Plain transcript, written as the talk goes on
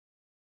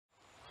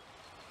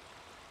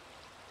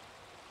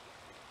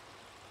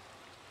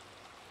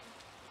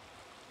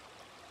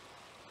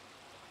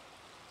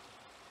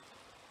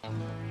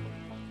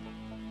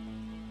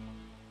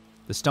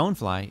The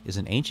stonefly is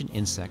an ancient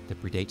insect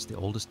that predates the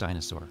oldest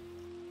dinosaur.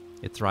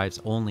 It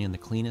thrives only in the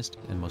cleanest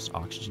and most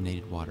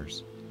oxygenated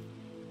waters.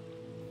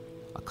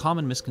 A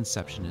common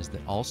misconception is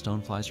that all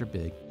stoneflies are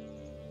big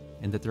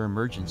and that their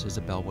emergence is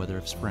a bellwether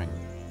of spring.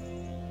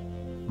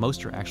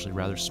 Most are actually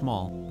rather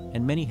small,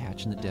 and many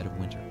hatch in the dead of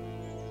winter.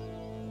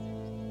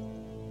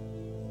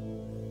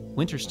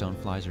 Winter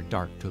stoneflies are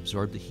dark to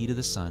absorb the heat of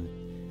the sun,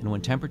 and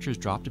when temperatures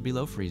drop to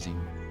below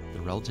freezing,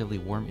 the relatively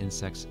warm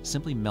insects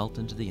simply melt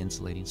into the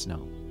insulating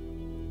snow.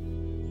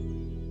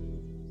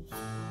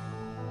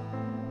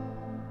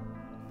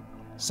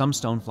 Some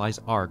stoneflies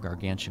are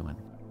gargantuan.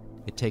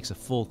 It takes a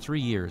full 3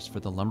 years for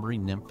the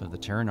lumbering nymph of the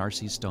Terra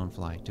narcis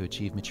stonefly to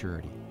achieve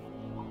maturity.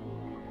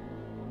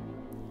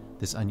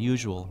 This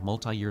unusual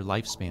multi-year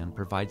lifespan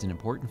provides an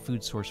important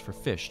food source for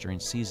fish during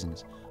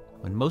seasons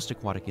when most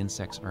aquatic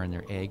insects are in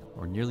their egg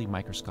or nearly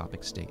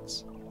microscopic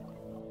states.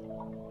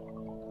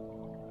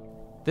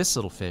 This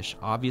little fish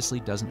obviously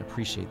doesn't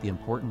appreciate the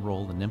important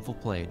role the nymph will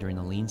play during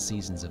the lean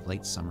seasons of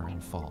late summer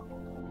and fall.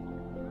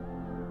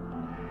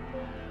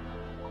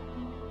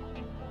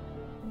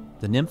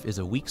 The nymph is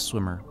a weak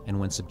swimmer, and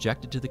when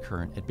subjected to the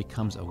current, it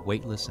becomes a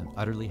weightless and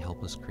utterly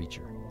helpless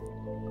creature.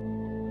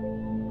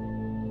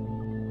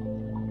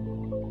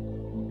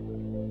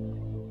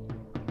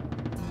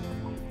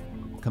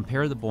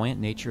 Compare the buoyant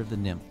nature of the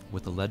nymph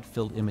with the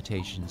lead-filled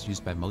imitations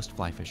used by most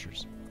fly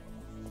fishers.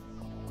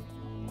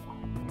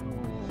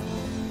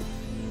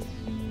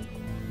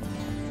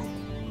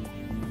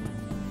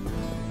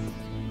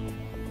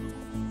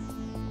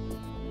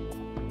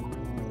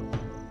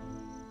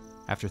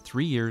 After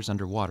 3 years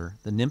underwater,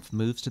 the nymph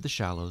moves to the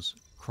shallows,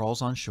 crawls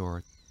on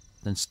shore,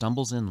 then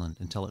stumbles inland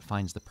until it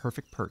finds the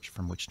perfect perch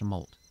from which to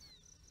molt.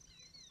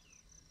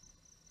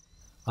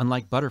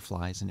 Unlike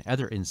butterflies and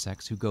other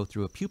insects who go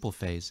through a pupal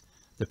phase,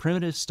 the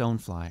primitive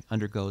stonefly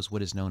undergoes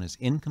what is known as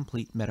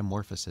incomplete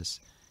metamorphosis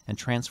and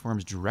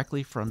transforms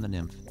directly from the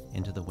nymph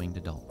into the winged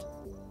adult.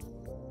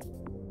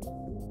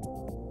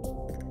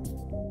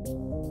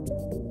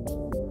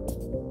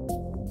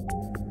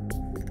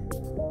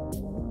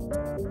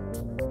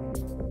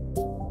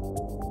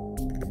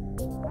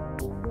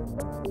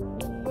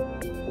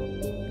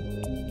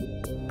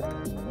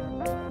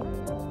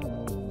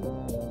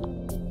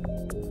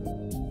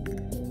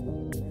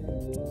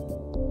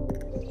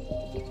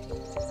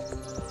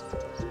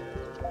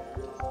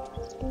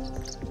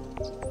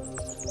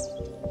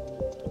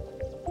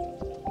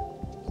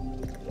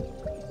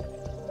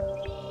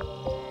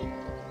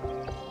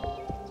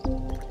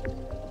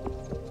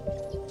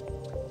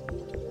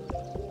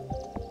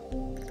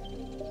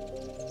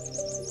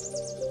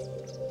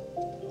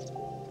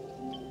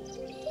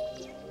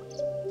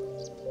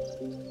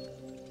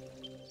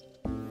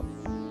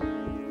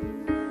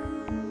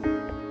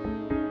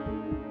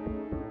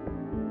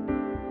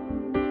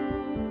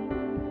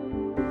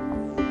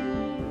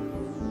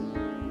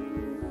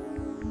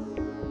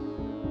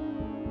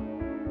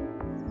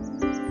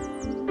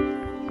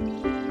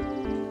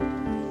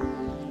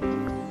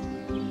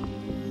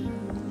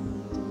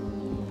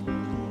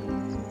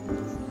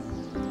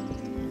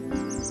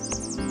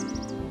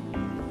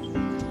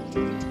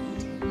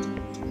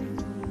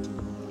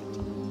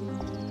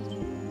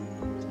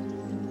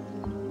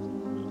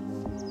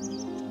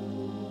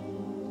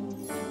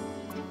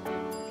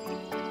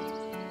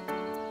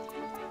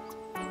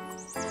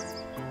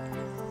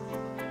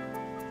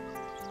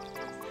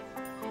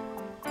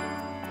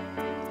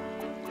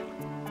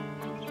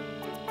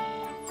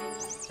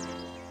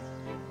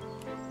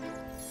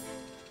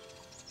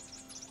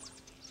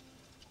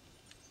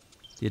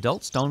 The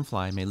adult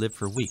stonefly may live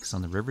for weeks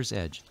on the river's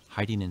edge,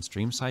 hiding in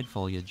streamside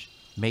foliage,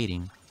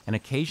 mating, and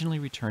occasionally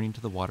returning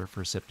to the water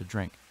for a sip to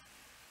drink.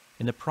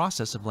 In the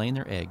process of laying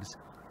their eggs,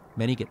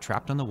 many get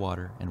trapped on the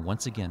water and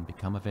once again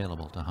become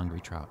available to hungry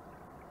trout.